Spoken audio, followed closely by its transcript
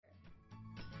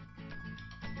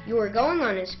You are going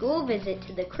on a school visit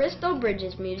to the Crystal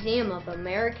Bridges Museum of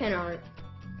American Art.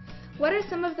 What are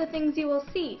some of the things you will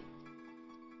see?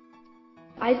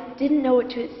 I didn't know what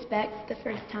to expect the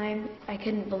first time. I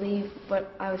couldn't believe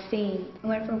what I was seeing.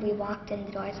 Whenever we walked in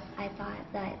the doors, I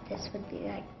thought that this would be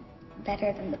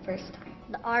better than the first time.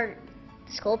 The art,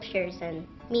 sculptures, and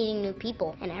meeting new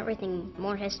people, and everything,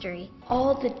 more history.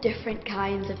 All the different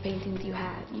kinds of paintings you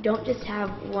have. You don't just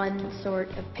have one sort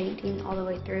of painting all the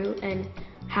way through, and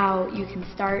how you can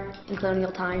start in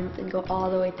colonial times and go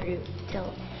all the way through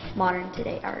till modern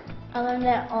today art. I learned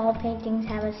that all paintings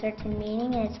have a certain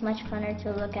meaning, and it's much funner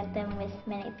to look at them with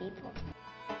many people.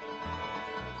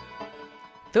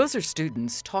 Those are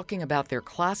students talking about their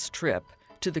class trip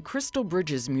to the Crystal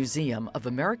Bridges Museum of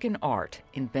American Art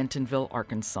in Bentonville,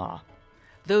 Arkansas.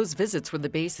 Those visits were the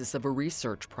basis of a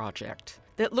research project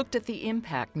that looked at the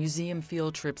impact museum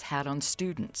field trips had on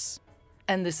students.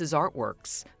 And this is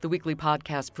Artworks, the weekly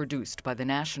podcast produced by the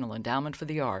National Endowment for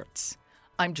the Arts.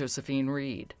 I'm Josephine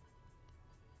Reed.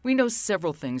 We know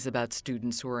several things about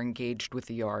students who are engaged with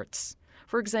the arts.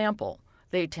 For example,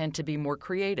 they tend to be more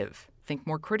creative, think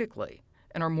more critically,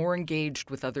 and are more engaged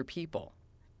with other people.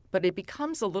 But it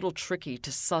becomes a little tricky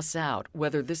to suss out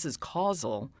whether this is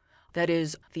causal, that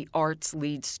is, the arts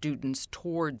lead students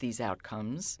toward these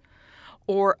outcomes,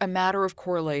 or a matter of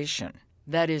correlation,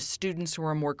 that is, students who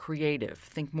are more creative,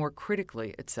 think more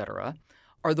critically, etc.,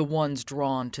 are the ones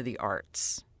drawn to the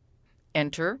arts.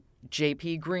 Enter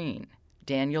J.P. Green,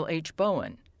 Daniel H.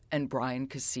 Bowen, and Brian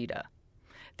Kisida.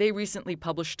 They recently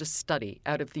published a study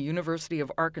out of the University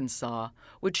of Arkansas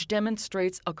which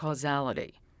demonstrates a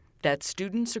causality, that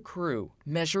students accrue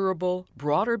measurable,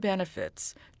 broader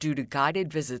benefits due to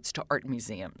guided visits to art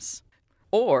museums.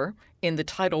 Or, in the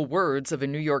title words of a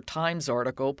New York Times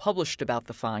article published about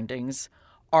the findings,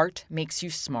 art makes you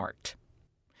smart.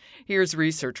 Here's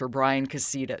researcher Brian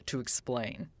Kisida to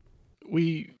explain.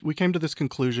 We came to this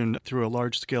conclusion through a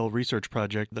large-scale research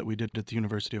project that we did at the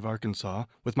University of Arkansas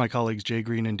with my colleagues Jay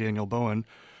Green and Daniel Bowen,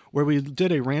 where we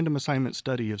did a random assignment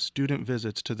study of student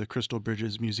visits to the Crystal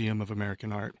Bridges Museum of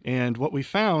American Art. And what we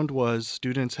found was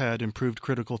students had improved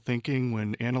critical thinking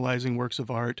when analyzing works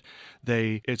of art.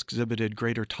 They exhibited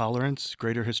greater tolerance,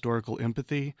 greater historical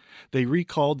empathy. They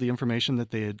recalled the information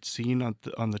that they had seen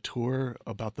on the tour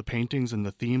about the paintings and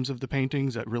the themes of the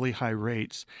paintings at really high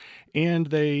rates. And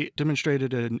they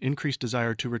demonstrated an increased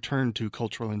desire to return to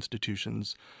cultural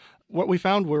institutions. What we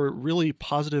found were really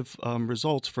positive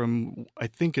results from, I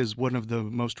think, is one of the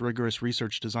most rigorous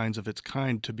research designs of its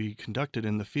kind to be conducted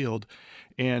in the field.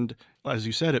 And as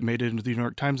you said, it made it into the New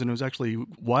York Times, and it was actually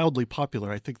wildly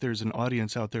popular. I think there's an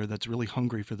audience out there that's really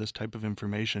hungry for this type of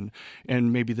information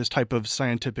and maybe this type of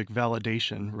scientific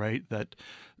validation, right? That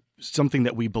something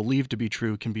that we believe to be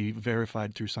true can be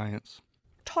verified through science.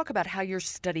 Talk about how your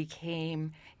study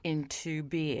came into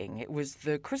being. It was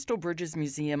the Crystal Bridges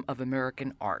Museum of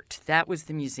American Art. That was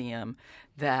the museum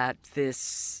that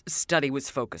this study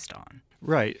was focused on.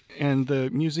 Right. And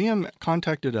the museum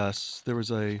contacted us. There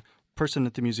was a person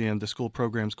at the museum, the school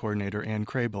programs coordinator, Ann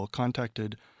Crable,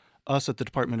 contacted us at the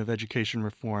Department of Education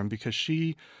Reform because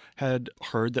she had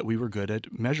heard that we were good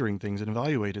at measuring things and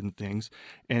evaluating things,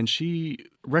 and she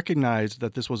recognized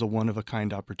that this was a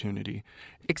one-of-a-kind opportunity.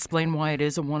 Explain why it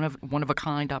is a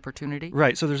one-of-a-kind opportunity.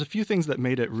 Right. So there's a few things that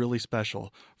made it really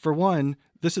special. For one,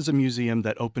 this is a museum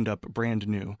that opened up brand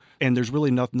new, and there's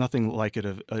really nothing like it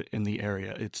in the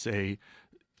area. It's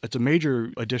a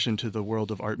major addition to the world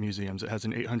of art museums. It has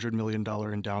an $800 million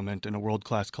endowment and a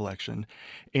world-class collection.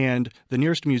 And the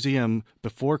nearest museum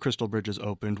before Crystal Bridges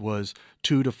opened was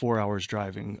 2 to 4 hours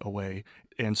driving away.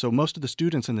 And so most of the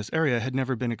students in this area had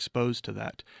never been exposed to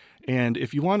that. And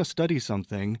if you want to study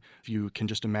something, if you can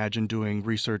just imagine doing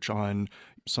research on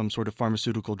some sort of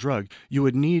pharmaceutical drug, you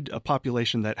would need a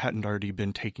population that hadn't already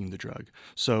been taking the drug.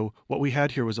 So what we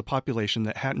had here was a population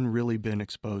that hadn't really been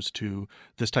exposed to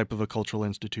this type of a cultural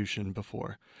institution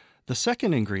before. The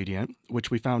second ingredient,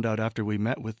 which we found out after we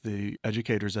met with the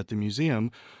educators at the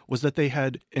museum, was that they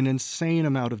had an insane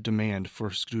amount of demand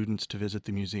for students to visit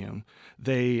the museum.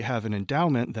 They have an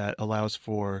endowment that allows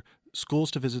for schools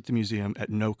to visit the museum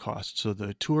at no cost. So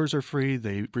the tours are free,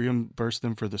 they reimburse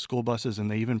them for the school buses, and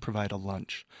they even provide a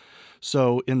lunch.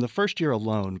 So in the first year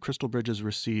alone, Crystal Bridges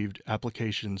received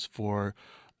applications for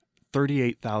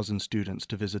 38,000 students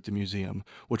to visit the museum,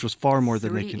 which was far more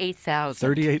than they can.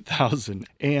 38,000.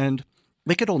 And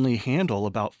they could only handle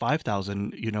about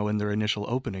 5,000, in their initial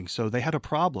opening. So they had a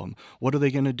problem. What are they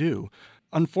going to do?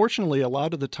 Unfortunately, a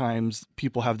lot of the times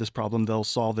people have this problem, they'll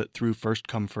solve it through first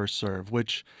come, first serve,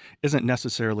 which isn't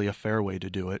necessarily a fair way to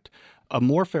do it. A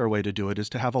more fair way to do it is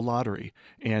to have a lottery.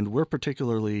 And we're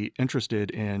particularly interested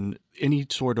in any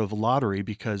sort of lottery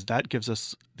because that gives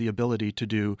us the ability to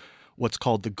do what's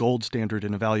called the gold standard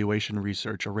in evaluation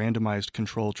research, a randomized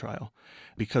control trial,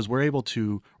 because we're able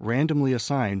to randomly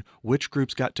assign which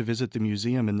groups got to visit the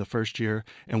museum in the first year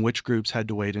and which groups had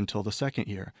to wait until the second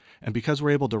year. And because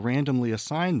we're able to randomly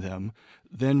assign them,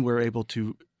 then we're able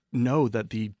to know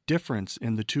that the difference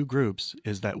in the two groups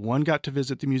is that one got to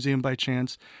visit the museum by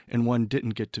chance and one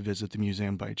didn't get to visit the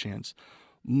museum by chance.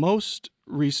 Most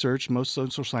research, most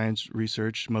social science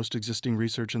research, most existing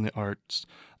research in the arts,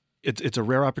 it's a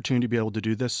rare opportunity to be able to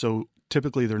do this. So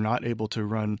typically they're not able to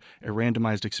run a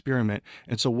randomized experiment.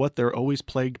 And so what they're always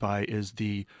plagued by is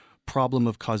the problem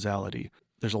of causality.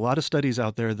 There's a lot of studies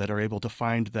out there that are able to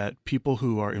find that people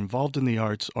who are involved in the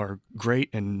arts are great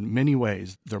in many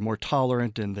ways. They're more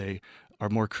tolerant and they are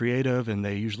more creative and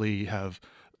they usually have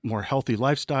more healthy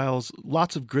lifestyles.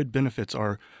 Lots of good benefits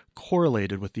are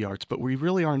correlated with the arts, but we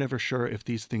really aren't ever sure if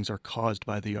these things are caused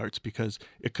by the arts because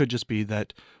it could just be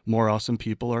that more awesome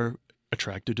people are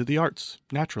attracted to the arts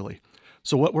naturally.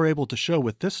 So what we're able to show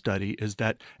with this study is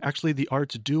that actually the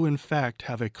arts do in fact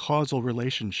have a causal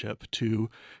relationship to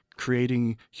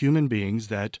creating human beings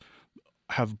that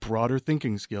have broader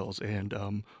thinking skills and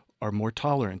are more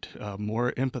tolerant,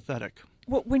 more empathetic.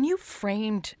 Well, when you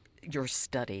framed your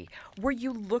study, were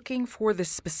you looking for the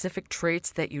specific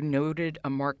traits that you noted a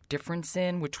marked difference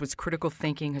in, which was critical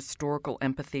thinking, historical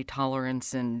empathy,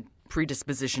 tolerance, and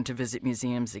predisposition to visit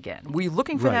museums again? Were you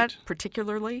looking for that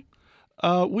particularly?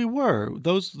 We were.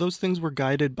 Those things were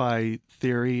guided by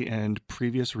theory and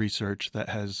previous research that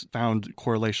has found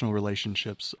correlational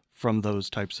relationships from those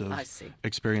types of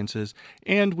experiences.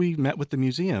 And we met with the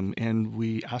museum and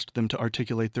we asked them to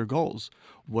articulate their goals.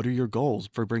 What are your goals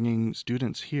for bringing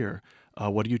students here?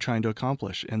 What are you trying to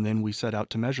accomplish? And then we set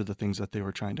out to measure the things that they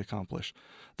were trying to accomplish.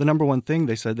 The number one thing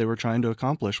they said they were trying to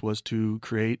accomplish was to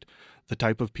create the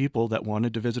type of people that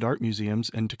wanted to visit art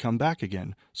museums and to come back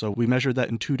again. So we measured that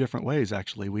in two different ways,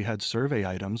 actually. We had survey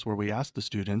items where we asked the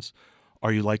students,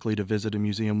 are you likely to visit a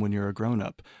museum when you're a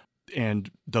grown-up?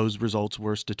 And those results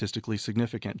were statistically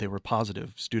significant. They were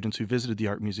positive. Students who visited the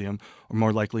art museum are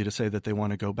more likely to say that they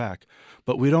want to go back.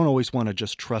 But we don't always want to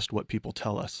just trust what people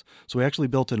tell us. So we actually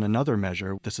built in another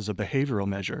measure. This is a behavioral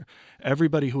measure.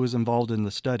 Everybody who was involved in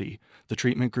the study, the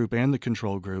treatment group and the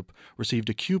control group, received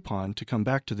a coupon to come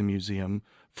back to the museum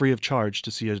free of charge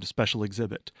to see a special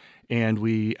exhibit. And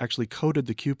we actually coded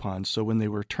the coupons so when they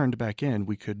were turned back in,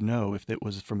 we could know if it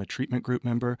was from a treatment group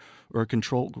member or a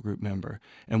control group member.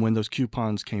 And when those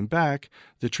coupons came back,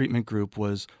 the treatment group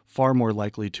was far more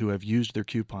likely to have used their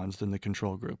coupons than the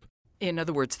control group. In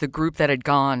other words, the group that had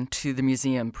gone to the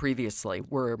museum previously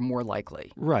were more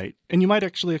likely. Right. And you might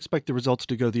actually expect the results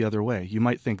to go the other way. You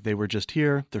might think they were just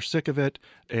here, they're sick of it,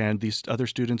 and these other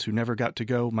students who never got to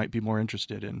go might be more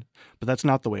interested in. But that's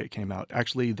not the way it came out.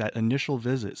 Actually, that initial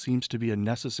visit seems to be a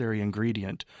necessary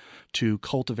ingredient to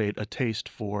cultivate a taste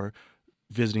for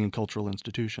visiting in cultural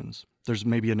institutions. There's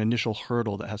maybe an initial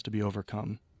hurdle that has to be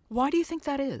overcome. Why do you think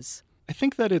that is? I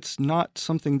think that it's not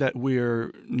something that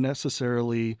we're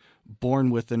necessarily born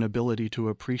with an ability to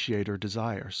appreciate or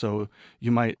desire. So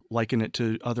you might liken it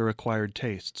to other acquired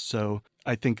tastes. So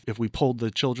I think if we polled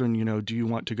the children, do you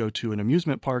want to go to an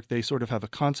amusement park? They sort of have a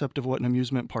concept of what an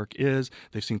amusement park is.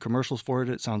 They've seen commercials for it.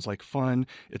 It sounds like fun.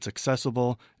 It's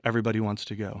accessible. Everybody wants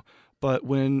to go. But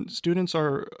when students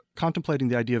are contemplating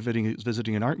the idea of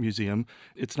visiting an art museum,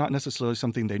 it's not necessarily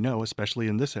something they know, especially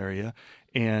in this area.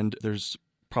 And there's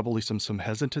probably some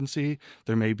hesitancy.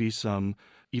 There may be some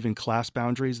even class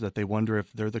boundaries that they wonder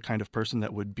if they're the kind of person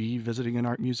that would be visiting an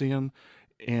art museum.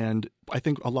 And I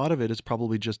think a lot of it is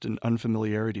probably just an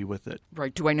unfamiliarity with it.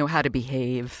 Right. Do I know how to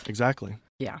behave? Exactly.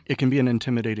 Yeah. It can be an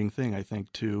intimidating thing, I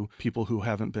think, to people who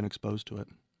haven't been exposed to it.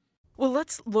 Well,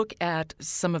 let's look at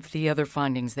some of the other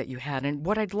findings that you had. And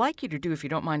what I'd like you to do, if you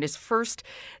don't mind, is first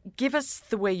give us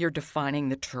the way you're defining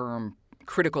the term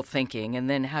critical thinking and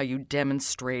then how you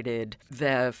demonstrated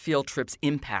the field trip's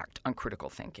impact on critical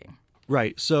thinking.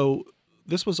 Right. So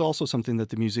this was also something that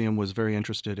the museum was very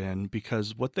interested in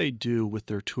because what they do with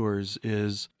their tours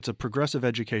is it's a progressive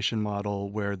education model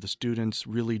where the students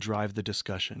really drive the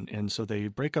discussion. And so they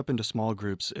break up into small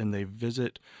groups and they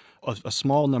visit a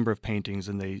small number of paintings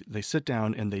and they sit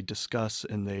down and they discuss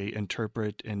and they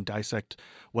interpret and dissect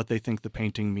what they think the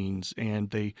painting means.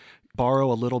 And they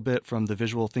borrow a little bit from the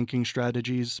visual thinking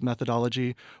strategies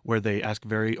methodology where they ask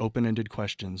very open-ended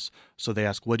questions. So they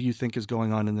ask, what do you think is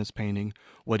going on in this painting?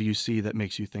 What do you see that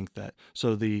makes you think that?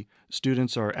 So the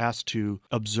students are asked to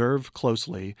observe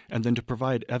closely and then to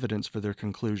provide evidence for their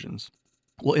conclusions.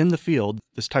 Well, in the field,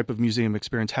 this type of museum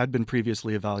experience had been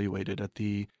previously evaluated at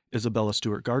the Isabella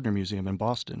Stewart Gardner Museum in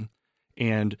Boston.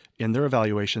 And in their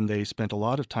evaluation, they spent a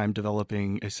lot of time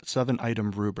developing a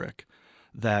 7-item rubric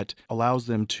that allows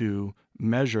them to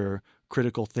measure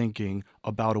critical thinking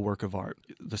about a work of art.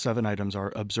 The 7 items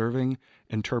are observing,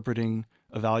 interpreting,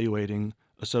 evaluating,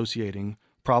 associating,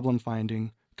 problem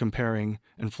finding, comparing,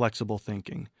 and flexible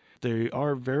thinking. They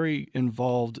are very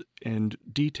involved and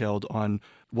detailed on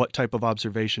what type of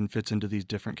observation fits into these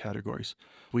different categories.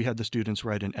 We had the students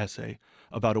write an essay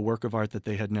about a work of art that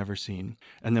they had never seen.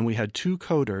 And then we had 2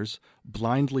 coders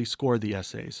blindly score the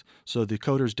essays. So the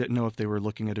coders didn't know if they were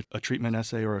looking at a treatment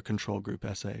essay or a control group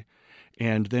essay.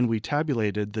 And then we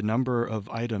tabulated the number of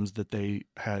items that they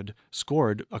had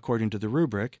scored according to the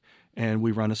rubric, and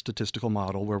we run a statistical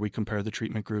model where we compare the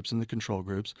treatment groups and the control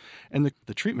groups. And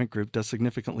the treatment group does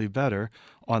significantly better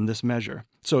on this measure.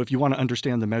 So if you want to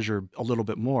understand the measure a little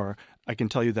bit more, I can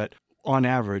tell you that on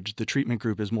average, the treatment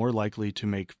group is more likely to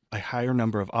make a higher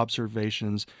number of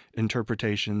observations,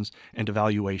 interpretations, and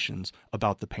evaluations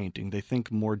about the painting. They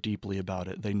think more deeply about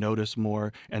it. They notice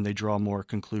more, and they draw more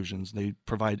conclusions. They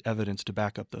provide evidence to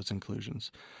back up those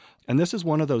conclusions. And this is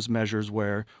one of those measures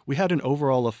where we had an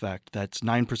overall effect that's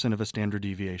 9% of a standard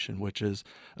deviation, which is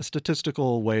a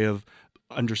statistical way of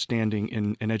understanding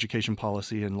in education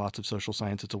policy and lots of social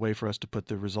science. It's a way for us to put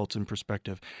the results in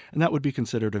perspective, and that would be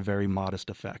considered a very modest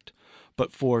effect.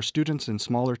 But for students in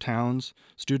smaller towns,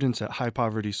 students at high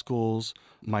poverty schools,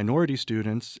 minority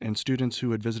students, and students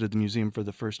who had visited the museum for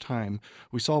the first time,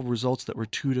 we saw results that were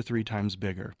 2 to 3 times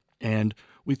bigger. And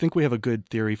we think we have a good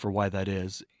theory for why that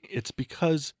is. It's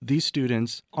because these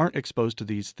students aren't exposed to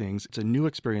these things. It's a new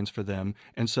experience for them.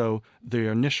 And so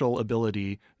their initial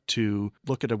ability to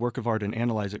look at a work of art and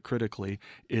analyze it critically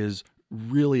is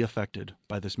really affected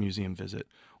by this museum visit.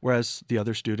 Whereas the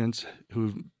other students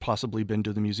who've possibly been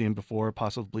to the museum before,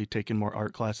 possibly taken more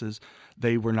art classes,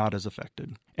 they were not as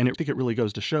affected. And I think it really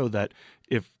goes to show that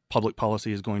if public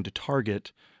policy is going to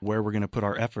target where we're going to put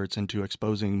our efforts into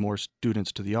exposing more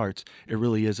students to the arts, it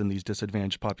really is in these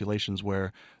disadvantaged populations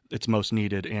where it's most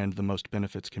needed and the most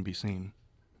benefits can be seen.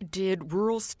 Did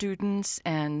rural students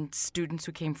and students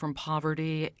who came from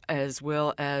poverty, as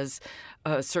well as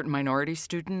certain minority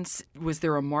students, was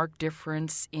there a marked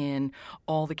difference in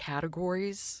all the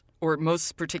categories, or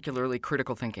most particularly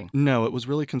critical thinking? No, it was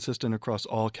really consistent across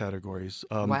all categories.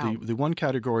 Wow. The one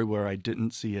category where I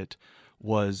didn't see it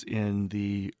was in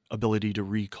the ability to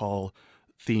recall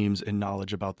themes and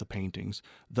knowledge about the paintings.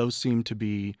 Those seem to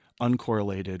be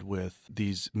uncorrelated with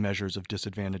these measures of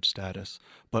disadvantaged status.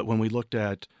 But when we looked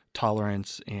at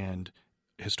tolerance and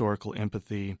historical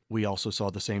empathy, we also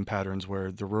saw the same patterns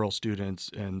where the rural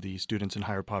students and the students in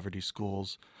higher poverty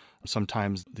schools,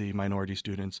 sometimes the minority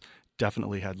students,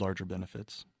 definitely had larger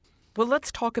benefits. Well,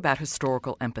 let's talk about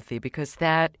historical empathy, because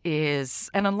that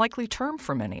is an unlikely term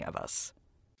for many of us.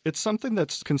 It's something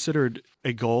that's considered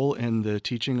a goal in the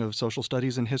teaching of social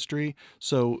studies and history.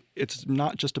 So it's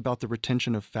not just about the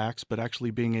retention of facts, but actually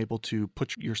being able to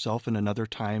put yourself in another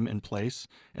time and place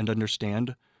and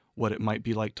understand what it might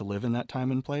be like to live in that time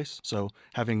and place. So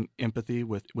having empathy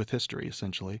with history,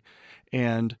 essentially.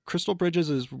 And Crystal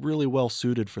Bridges is really well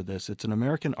suited for this. It's an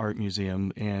American art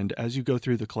museum, and as you go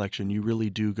through the collection, you really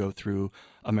do go through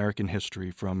American history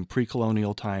from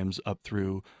pre-colonial times up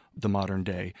through the modern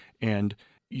day. And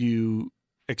you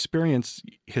experience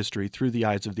history through the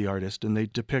eyes of the artist, and they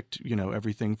depict,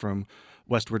 everything from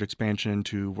westward expansion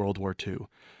to World War II.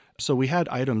 So we had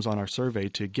items on our survey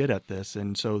to get at this,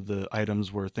 and so the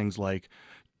items were things like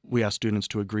we asked students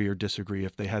to agree or disagree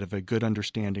if they had a good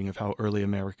understanding of how early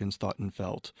Americans thought and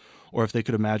felt, or if they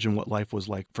could imagine what life was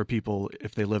like for people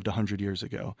if they lived 100 years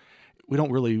ago. We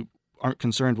aren't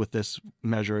concerned with this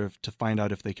measure to find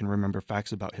out if they can remember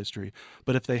facts about history,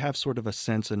 but if they have sort of a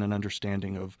sense and an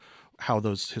understanding of how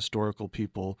those historical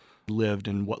people lived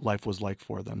and what life was like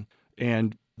for them.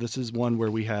 And this is one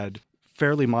where we had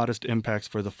fairly modest impacts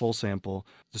for the full sample.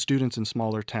 The students in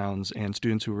smaller towns and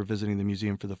students who were visiting the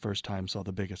museum for the first time saw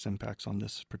the biggest impacts on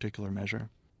this particular measure.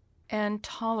 And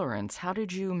tolerance, how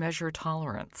did you measure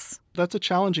tolerance? That's a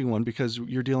challenging one because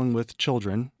you're dealing with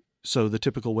children. So the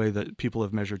typical way that people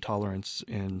have measured tolerance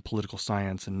in political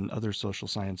science and other social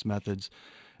science methods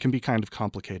can be kind of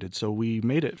complicated. So we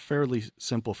made it fairly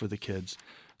simple for the kids.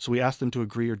 So we asked them to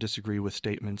agree or disagree with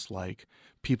statements like,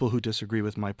 people who disagree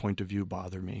with my point of view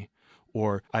bother me,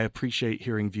 or I appreciate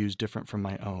hearing views different from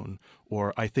my own,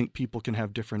 or I think people can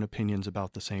have different opinions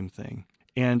about the same thing.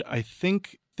 And I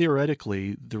think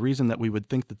Theoretically, the reason that we would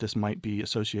think that this might be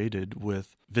associated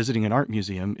with visiting an art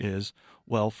museum is,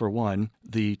 well, for one,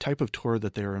 the type of tour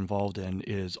that they're involved in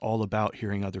is all about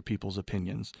hearing other people's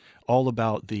opinions, all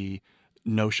about the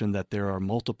notion that there are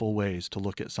multiple ways to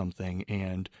look at something,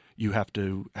 and you have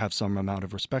to have some amount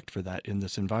of respect for that in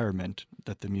this environment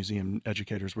that the museum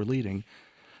educators were leading.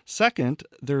 Second,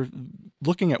 they're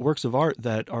looking at works of art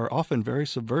that are often very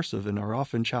subversive and are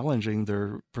often challenging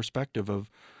their perspective of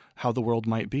how the world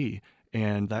might be.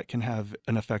 And that can have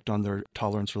an effect on their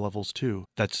tolerance levels too.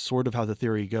 That's sort of how the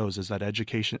theory goes, is that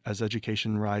as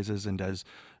education rises and as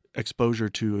exposure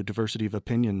to a diversity of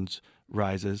opinions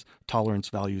rises, tolerance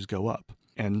values go up.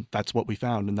 And that's what we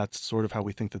found, and that's sort of how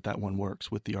we think that that one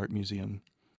works with the art museum.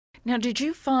 Now, did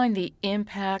you find the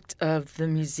impact of the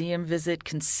museum visit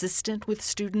consistent with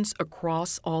students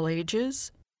across all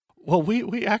ages? Well,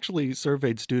 we actually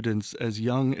surveyed students as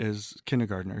young as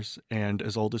kindergartners and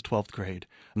as old as 12th grade.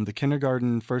 And the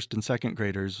kindergarten, first and second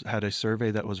graders had a survey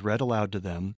that was read aloud to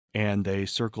them, and they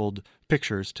circled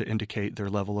pictures to indicate their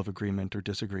level of agreement or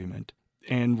disagreement.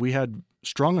 And we had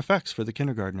strong effects for the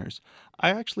kindergartners.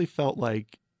 I actually felt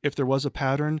like if there was a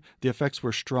pattern, the effects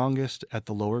were strongest at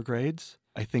the lower grades.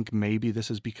 I think maybe this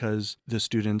is because the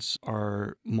students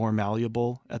are more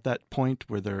malleable at that point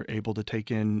where they're able to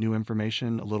take in new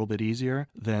information a little bit easier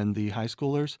than the high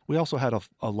schoolers. We also had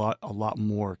a lot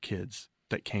more kids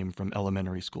that came from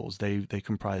elementary schools. They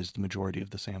comprised the majority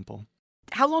of the sample.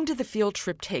 How long did the field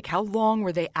trip take? How long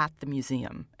were they at the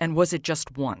museum? And was it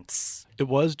just once? It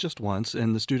was just once,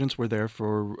 and the students were there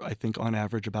for, I think, on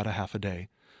average, about a half a day.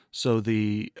 So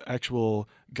the actual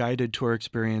guided tour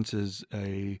experience is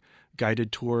a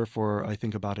guided tour for, I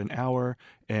think, about an hour,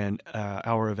 and an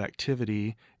hour of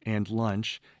activity and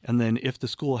lunch. And then if the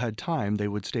school had time, they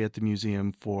would stay at the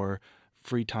museum for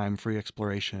free time, free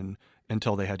exploration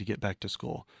until they had to get back to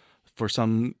school. For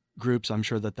some groups, I'm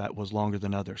sure that was longer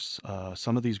than others.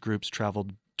 Some of these groups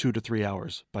traveled 2 to 3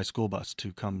 hours by school bus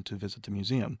to come to visit the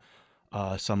museum.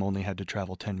 Some only had to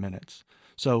travel 10 minutes.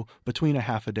 So between a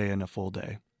half a day and a full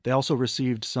day. They also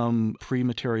received some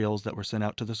pre-materials that were sent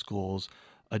out to the schools,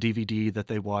 a DVD that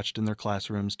they watched in their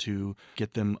classrooms to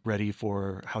get them ready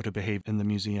for how to behave in the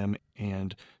museum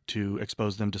and to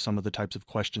expose them to some of the types of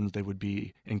questions they would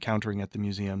be encountering at the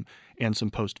museum, and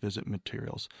some post-visit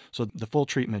materials. So the full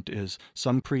treatment is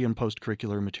some pre- and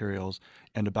post-curricular materials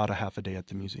and about a half a day at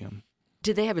the museum.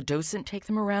 Did they have a docent take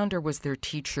them around, or was their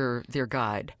teacher their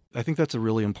guide? I think that's a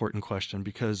really important question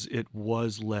because it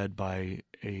was led by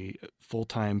a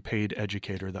full-time paid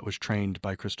educator that was trained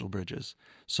by Crystal Bridges.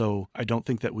 So I don't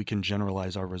think that we can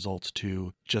generalize our results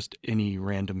to just any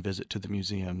random visit to the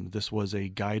museum. This was a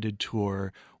guided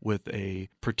tour with a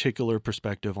particular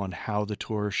perspective on how the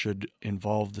tour should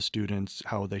involve the students,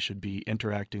 how they should be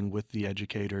interacting with the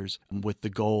educators, with the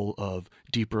goal of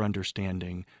deeper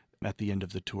understanding at the end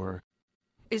of the tour.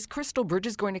 Is Crystal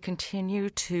Bridges going to continue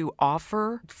to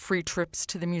offer free trips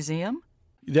to the museum?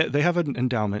 They have an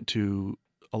endowment to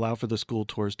allow for the school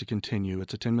tours to continue.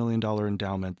 It's a $10 million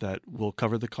endowment that will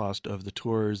cover the cost of the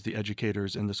tours, the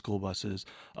educators, and the school buses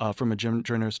from a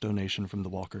generous donation from the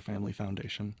Walker Family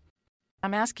Foundation.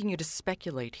 I'm asking you to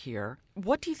speculate here.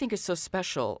 What do you think is so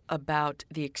special about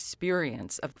the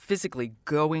experience of physically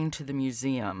going to the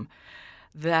museum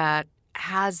that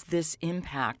has this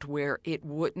impact where it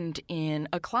wouldn't in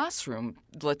a classroom,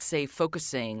 let's say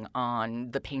focusing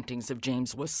on the paintings of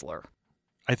James Whistler?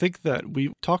 I think that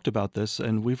we talked about this,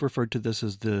 and we've referred to this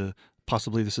as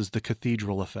possibly this is the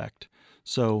cathedral effect.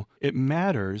 So it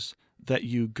matters that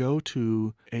you go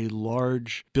to a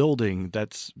large building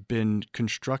that's been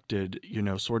constructed,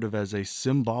 sort of as a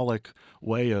symbolic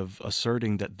way of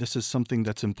asserting that this is something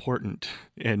that's important.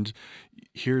 And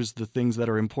here's the things that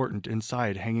are important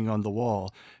inside hanging on the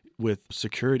wall with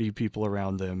security people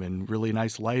around them and really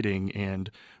nice lighting,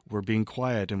 and we're being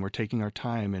quiet and we're taking our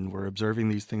time and we're observing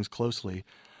these things closely.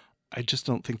 I just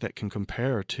don't think that can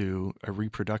compare to a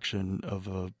reproduction of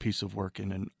a piece of work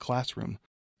in a classroom.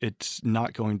 It's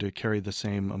not going to carry the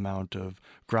same amount of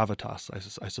gravitas,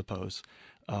 I suppose,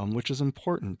 which is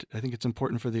important. I think it's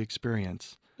important for the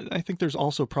experience. I think there's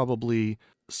also probably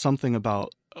something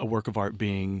about a work of art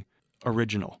being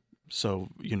original. So,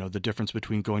 the difference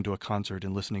between going to a concert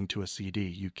and listening to a CD,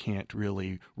 you can't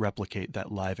really replicate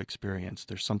that live experience.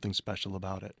 There's something special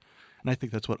about it. And I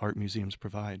think that's what art museums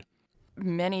provide.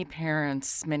 Many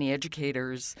parents, many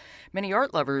educators, many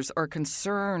art lovers are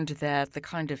concerned that the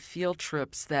kind of field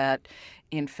trips that,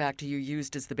 in fact, you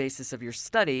used as the basis of your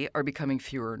study are becoming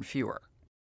fewer and fewer.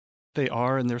 They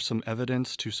are, and there's some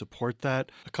evidence to support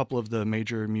that. A couple of the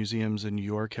major museums in New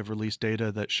York have released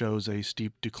data that shows a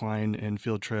steep decline in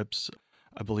field trips.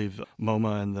 I believe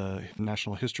MoMA and the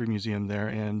National History Museum there,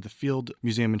 and the Field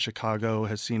Museum in Chicago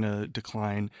has seen a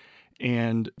decline.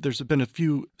 And there's been a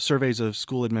few surveys of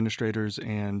school administrators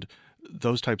and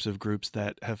those types of groups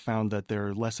that have found that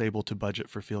they're less able to budget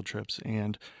for field trips.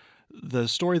 And the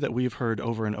story that we've heard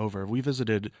over and over, we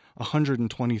visited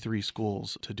 123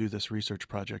 schools to do this research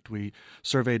project. We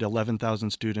surveyed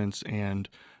 11,000 students and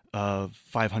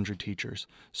 500 teachers.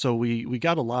 So we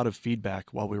got a lot of feedback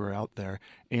while we were out there.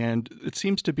 And it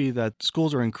seems to be that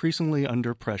schools are increasingly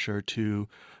under pressure to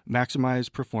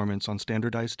maximize performance on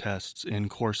standardized tests in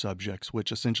core subjects,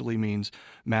 which essentially means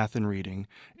math and reading.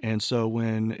 And so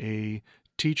when a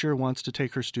teacher wants to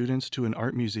take her students to an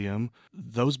art museum,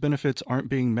 those benefits aren't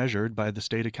being measured by the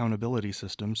state accountability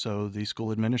system, so the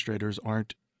school administrators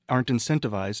aren't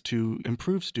incentivized to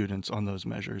improve students on those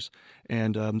measures.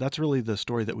 And that's really the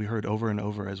story that we heard over and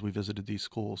over as we visited these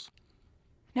schools.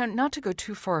 Now, not to go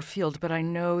too far afield, but I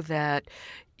know that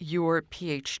your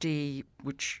PhD,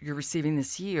 which you're receiving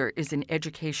this year, is in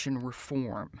education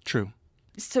reform. True.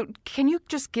 So can you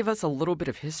just give us a little bit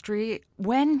of history?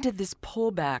 When did this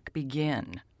pullback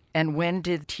begin? And when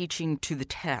did teaching to the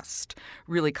test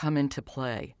really come into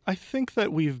play? I think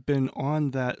that we've been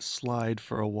on that slide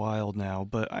for a while now,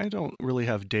 but I don't really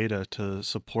have data to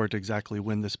support exactly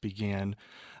when this began.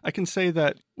 I can say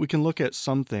that we can look at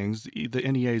some things. The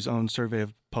NEA's own survey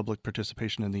of public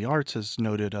participation in the arts has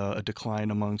noted a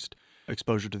decline amongst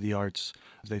exposure to the arts.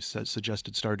 They've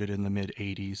suggested started in the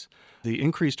mid-'80s. The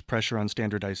increased pressure on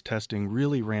standardized testing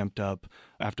really ramped up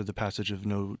after the passage of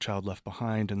No Child Left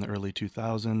Behind in the early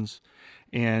 2000s,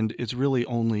 and it's really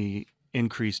only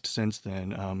increased since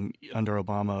then. Under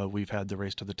Obama, we've had the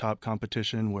Race to the Top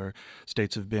competition where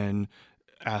states have been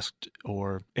asked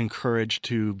or encouraged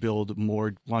to build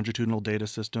more longitudinal data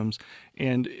systems.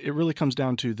 And it really comes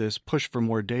down to this push for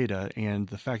more data and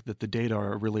the fact that the data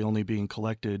are really only being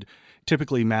collected,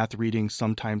 typically math, reading,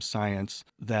 sometimes science,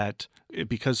 that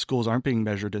because schools aren't being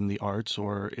measured in the arts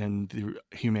or in the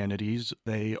humanities,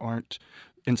 they aren't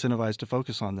incentivized to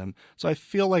focus on them. So I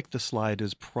feel like the slide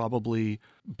has probably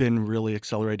been really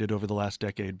accelerated over the last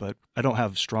decade, but I don't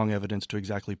have strong evidence to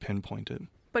exactly pinpoint it.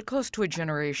 But close to a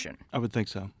generation. I would think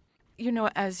so. You know,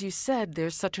 as you said,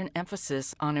 there's such an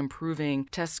emphasis on improving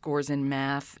test scores in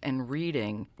math and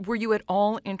reading. Were you at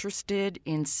all interested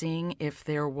in seeing if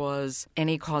there was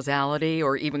any causality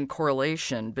or even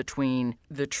correlation between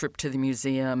the trip to the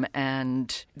museum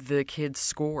and the kids'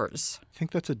 scores? I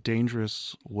think that's a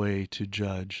dangerous way to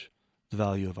judge the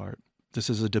value of art. This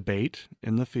is a debate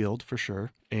in the field for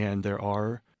sure, and there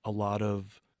are a lot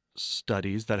of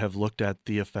studies that have looked at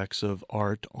the effects of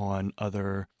art on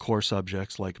other core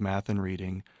subjects like math and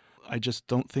reading. I just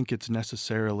don't think it's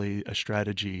necessarily a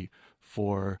strategy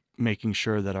for making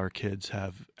sure that our kids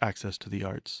have access to the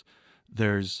arts.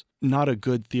 There's not a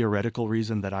good theoretical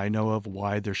reason that I know of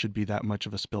why there should be that much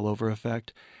of a spillover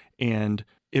effect, and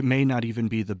it may not even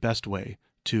be the best way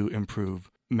to improve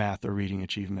math or reading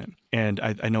achievement. And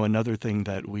I know another thing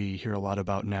that we hear a lot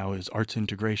about now is arts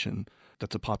integration.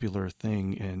 That's a popular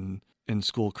thing in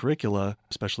school curricula,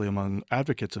 especially among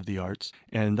advocates of the arts.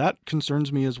 And that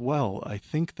concerns me as well. I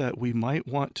think that we might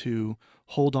want to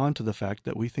hold on to the fact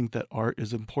that we think that art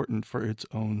is important for its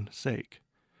own sake.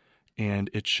 And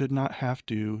it should not have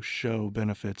to show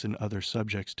benefits in other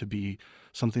subjects to be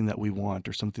something that we want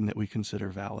or something that we consider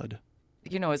valid.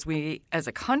 You know, as we, as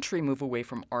a country, move away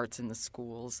from arts in the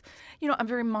schools, you know, I'm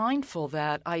very mindful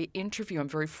that I'm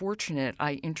very fortunate,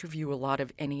 I interview a lot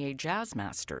of NEA jazz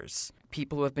masters,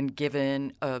 people who have been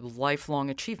given a Lifelong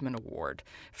Achievement Award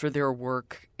for their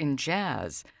work in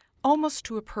jazz, almost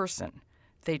to a person.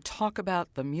 They talk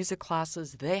about the music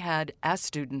classes they had as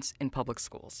students in public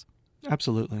schools.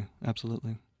 Absolutely,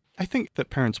 absolutely. I think that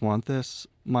parents want this.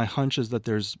 My hunch is that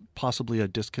there's possibly a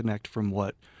disconnect from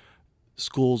what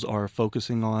schools are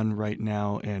focusing on right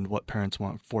now and what parents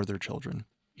want for their children.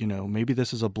 You know, maybe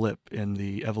this is a blip in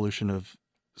the evolution of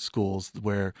schools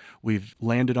where we've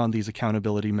landed on these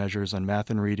accountability measures on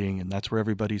math and reading, and that's where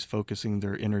everybody's focusing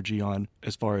their energy on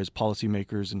as far as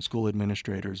policymakers and school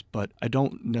administrators. But I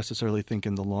don't necessarily think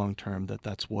in the long term that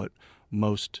that's what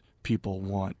most people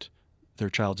want their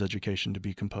child's education to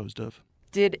be composed of.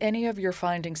 Did any of your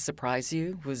findings surprise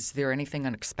you? Was there anything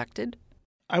unexpected?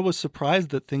 I was surprised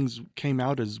that things came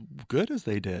out as good as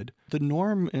they did. The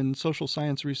norm in social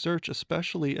science research,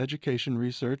 especially education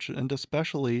research, and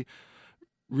especially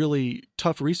really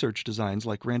tough research designs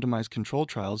like randomized controlled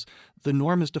trials, the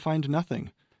norm is to find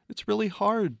nothing. It's really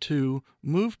hard to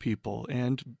move people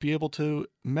and be able to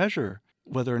measure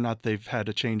whether or not they've had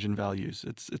a change in values.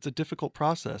 It's a difficult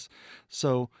process.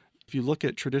 So if you look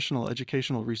at traditional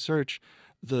educational research,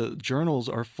 the journals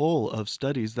are full of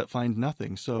studies that find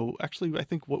nothing. So actually, I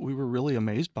think what we were really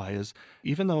amazed by is,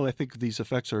 even though I think these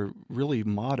effects are really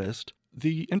modest,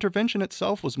 the intervention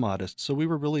itself was modest. So we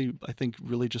were really, I think,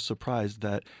 really just surprised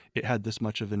that it had this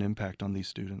much of an impact on these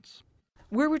students.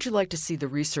 Where would you like to see the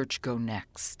research go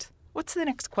next? What's the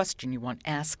next question you want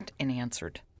asked and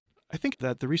answered? I think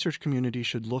that the research community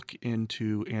should look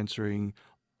into answering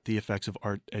the effects of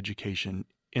art education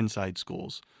inside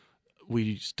schools.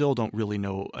 We still don't really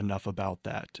know enough about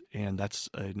that, and that's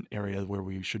an area where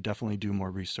we should definitely do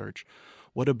more research.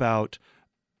 What about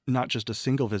not just a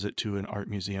single visit to an art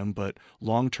museum, but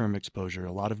long-term exposure?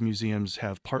 A lot of museums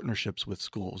have partnerships with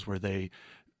schools where they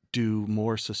do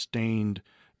more sustained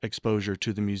exposure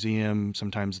to the museum.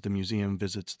 Sometimes the museum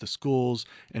visits the schools,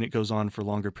 and it goes on for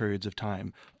longer periods of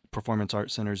time. Performance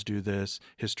art centers do this,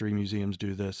 history museums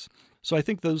do this. So I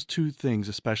think those two things,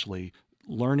 especially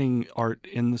learning art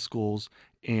in the schools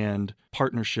and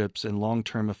partnerships and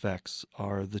long-term effects,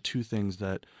 are the two things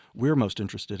that we're most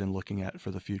interested in looking at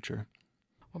for the future.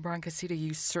 Well, Brian Kisida,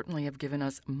 you certainly have given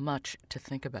us much to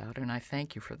think about, and I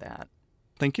thank you for that.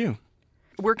 Thank you.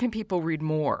 Where can people read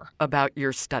more about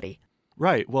your study?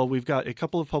 Right. Well, we've got a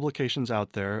couple of publications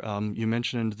out there. You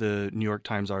mentioned the New York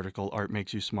Times article, Art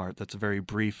Makes You Smart. That's a very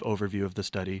brief overview of the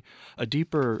study. A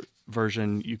deeper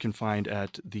version you can find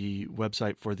at the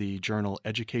website for the journal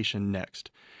Education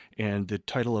Next. And the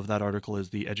title of that article is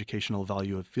The Educational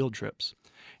Value of Field Trips.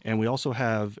 And we also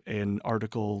have an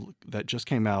article that just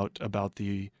came out about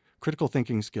the critical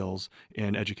thinking skills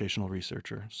in educational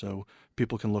researcher. So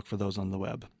people can look for those on the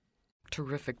web.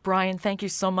 Terrific. Brian, thank you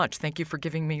so much. Thank you for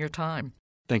giving me your time.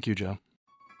 Thank you, Joe.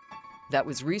 That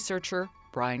was researcher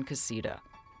Brian Kisida.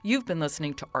 You've been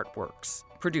listening to Artworks,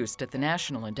 produced at the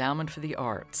National Endowment for the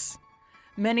Arts.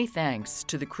 Many thanks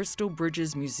to the Crystal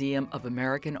Bridges Museum of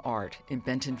American Art in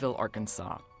Bentonville,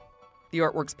 Arkansas. The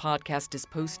Artworks podcast is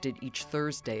posted each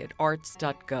Thursday at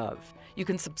arts.gov. You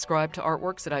can subscribe to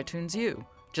Artworks at iTunes U.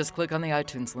 Just click on the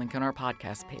iTunes link on our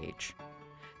podcast page.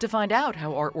 To find out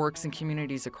how art works in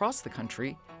communities across the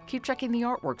country, keep checking the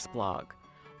Artworks blog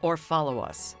or follow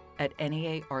us at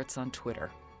NEA Arts on Twitter.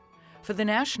 For the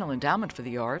National Endowment for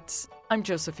the Arts, I'm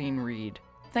Josephine Reed.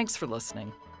 Thanks for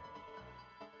listening.